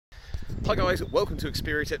Hi guys, welcome to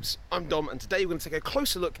XperiaTips. I'm Dom and today we're going to take a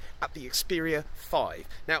closer look at the Xperia 5.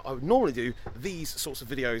 Now I would normally do these sorts of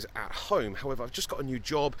videos at home, however I've just got a new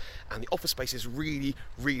job and the office space is really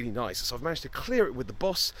nice. So I've managed to clear it with the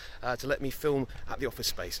boss to let me film at the office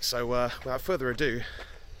space. So without further ado,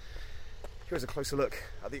 here's a closer look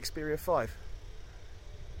at the Xperia 5.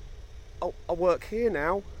 Oh, I work here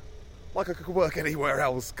now, like I could work anywhere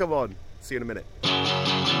else. Come on, see you in a minute.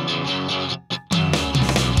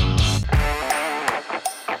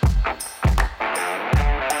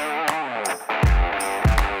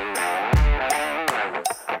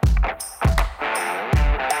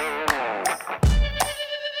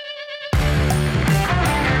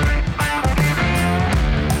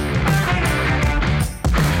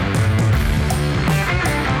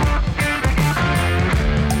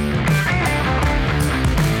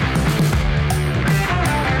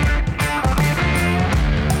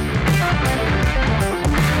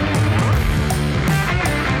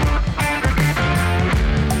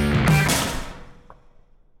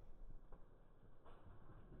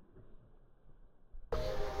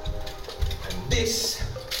 This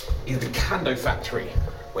is the Kando factory,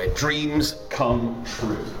 where dreams come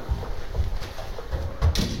true.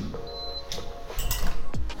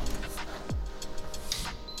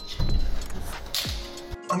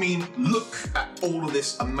 I mean, look at all of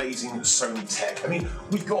this amazing Sony tech. I mean,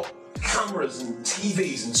 we've got cameras and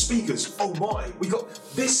TVs and speakers. Oh my, we've got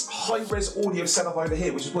this high-res audio setup over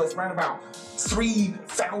here, which is worth around about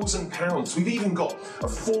 £3,000. We've even got a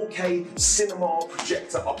 4K cinema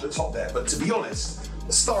projector up the top there. But to be honest,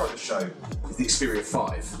 the star of the show is the Xperia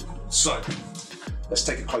 5. So, let's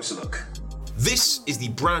take a closer look. This is the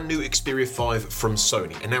brand new Xperia 5 from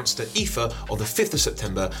Sony, announced at IFA on the 5th of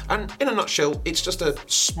September, and in a nutshell, it's just a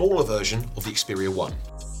smaller version of the Xperia 1.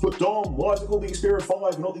 But Dom, why is it called the Xperia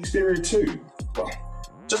 5 and not the Xperia 2? Well,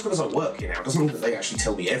 just because I work here now doesn't mean that they actually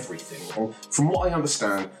tell me everything. And from what I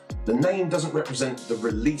understand, the name doesn't represent the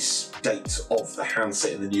release date of the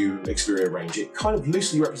handset in the new Xperia range. It kind of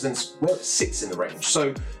loosely represents where it sits in the range. So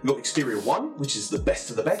you've got Xperia 1, which is the best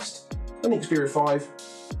of the best, and the Xperia 5,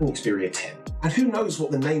 and the Xperia 10. And who knows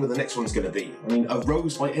what the name of the next one's going to be? I mean, a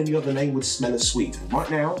rose by any other name would smell as sweet. And right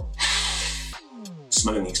now,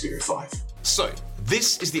 smelling the Xperia 5. So,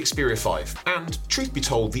 this is the Xperia 5, and truth be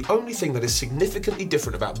told, the only thing that is significantly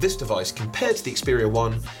different about this device compared to the Xperia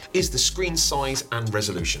 1 is the screen size and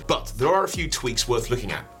resolution. But there are a few tweaks worth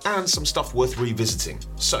looking at, and some stuff worth revisiting.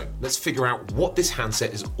 So, let's figure out what this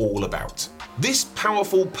handset is all about. This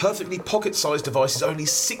powerful, perfectly pocket-sized device is only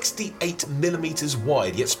 68mm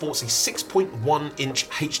wide, yet sports a 6.1-inch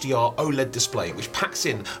HDR OLED display, which packs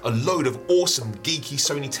in a load of awesome, geeky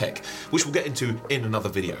Sony tech, which we'll get into in another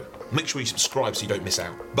video. Make sure you subscribe so you don't miss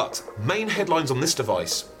out. But main headlines on this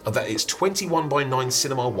device are that it's 21:9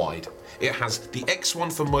 cinema wide, it has the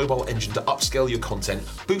X1 for mobile engine to upscale your content,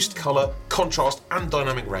 boost colour, contrast and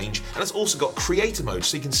dynamic range, and it's also got creator mode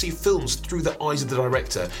so you can see films through the eyes of the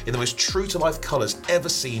director in the most true-to-life colours ever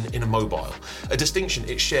seen in a mobile, a distinction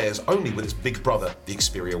it shares only with its big brother, the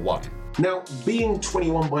Xperia 1. Now, being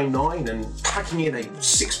 21:9 and packing in a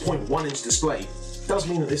 6.1-inch display does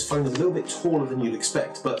mean that this phone is a little bit taller than you'd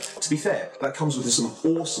expect, but to be fair, that comes with some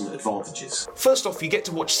awesome advantages. First off, you get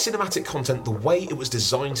to watch cinematic content the way it was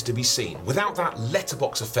designed to be seen, without that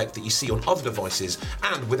letterbox effect that you see on other devices,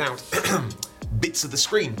 and without bits of the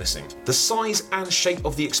screen missing. The size and shape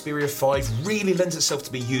of the Xperia 5 really lends itself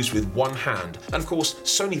to be used with one hand, and of course,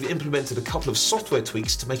 Sony have implemented a couple of software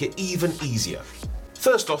tweaks to make it even easier.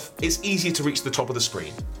 First off, it's easier to reach the top of the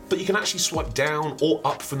screen, but you can actually swipe down or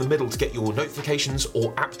up from the middle to get your notifications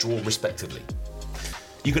or app drawer respectively.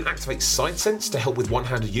 You can activate Side Sense to help with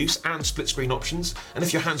one-handed use and split screen options, and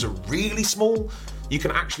if your hands are really small, you can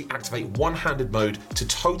actually activate one-handed mode to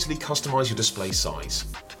totally customize your display size.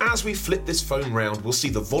 As we flip this phone round, we'll see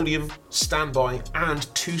the volume, standby, and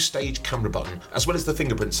two-stage camera button, as well as the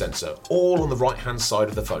fingerprint sensor, all on the right-hand side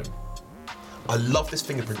of the phone. I love this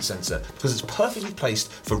fingerprint sensor because it's perfectly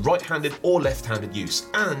placed for right-handed or left-handed use,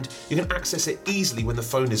 and you can access it easily when the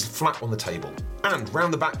phone is flat on the table. And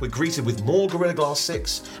round the back we're greeted with more Gorilla Glass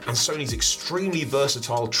 6 and Sony's extremely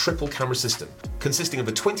versatile triple camera system, consisting of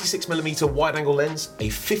a 26mm wide-angle lens, a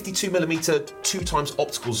 52mm 2x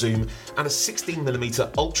optical zoom, and a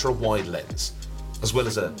 16mm ultra-wide lens, as well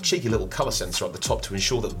as a cheeky little colour sensor at the top to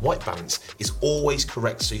ensure that white balance is always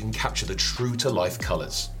correct so you can capture the true-to-life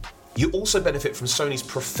colours. You also benefit from Sony's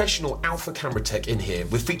professional alpha camera tech in here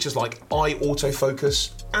with features like eye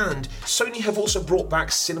autofocus, and Sony have also brought back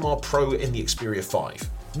Cinema Pro in the Xperia 5.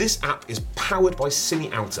 This app is powered by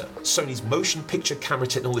CineAuta, Sony's motion picture camera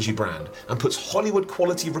technology brand, and puts Hollywood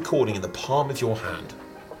quality recording in the palm of your hand.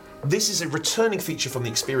 This is a returning feature from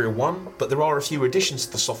the Xperia 1, but there are a few additions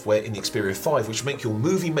to the software in the Xperia 5 which make your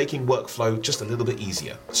movie making workflow just a little bit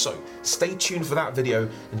easier. So stay tuned for that video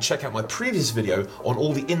and check out my previous video on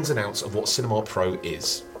all the ins and outs of what Cinema Pro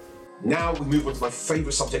is. Now we move on to my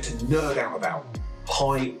favourite subject to nerd out about,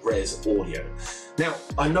 high-res audio. Now,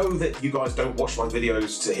 I know that you guys don't watch my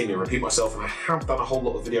videos to hear me repeat myself, and I have done a whole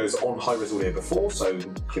lot of videos on high-res audio before, so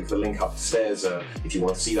click the link upstairs if you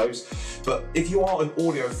want to see those. But if you are an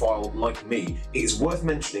audiophile like me, it is worth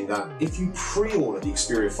mentioning that if you pre-order the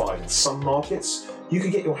Xperia 5 in some markets, you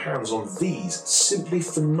can get your hands on these simply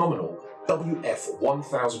phenomenal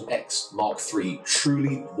WF-1000X Mark III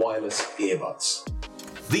truly wireless earbuds.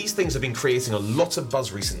 These things have been creating a lot of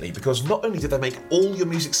buzz recently because not only do they make all your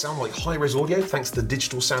music sound like high-res audio thanks to the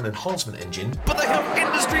digital sound enhancement engine, But they have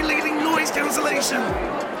industry-leading noise cancellation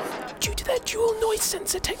due to their dual noise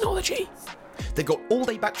sensor technology. They've got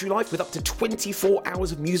all-day battery life with up to 24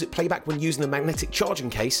 hours of music playback when using a magnetic charging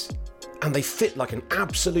case. And they fit like an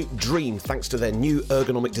absolute dream thanks to their new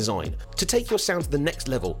ergonomic design. To take your sound to the next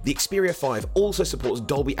level, the Xperia 5 also supports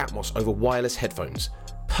Dolby Atmos over wireless headphones.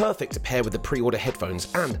 Perfect to pair with the pre-order headphones,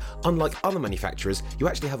 and unlike other manufacturers, you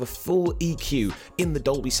actually have a full EQ in the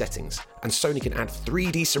Dolby settings, and Sony can add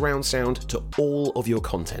 3D surround sound to all of your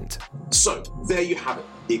content. So, there you have it,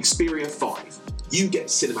 the Xperia 5. You get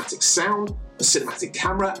cinematic sound, a cinematic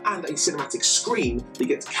camera, and a cinematic screen that you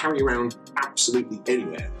get to carry around absolutely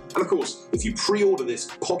anywhere. And of course, if you pre-order this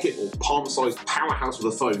pocket or palm-sized powerhouse of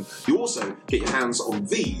a phone, you also get your hands on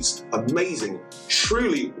these amazing,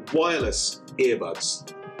 truly wireless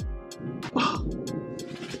earbuds.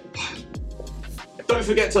 Don't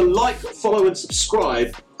forget to like, follow and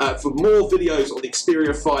subscribe for more videos on the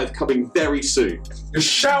Xperia 5 coming very soon. You're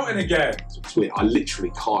shouting again! It's weird, I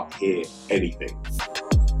literally can't hear anything.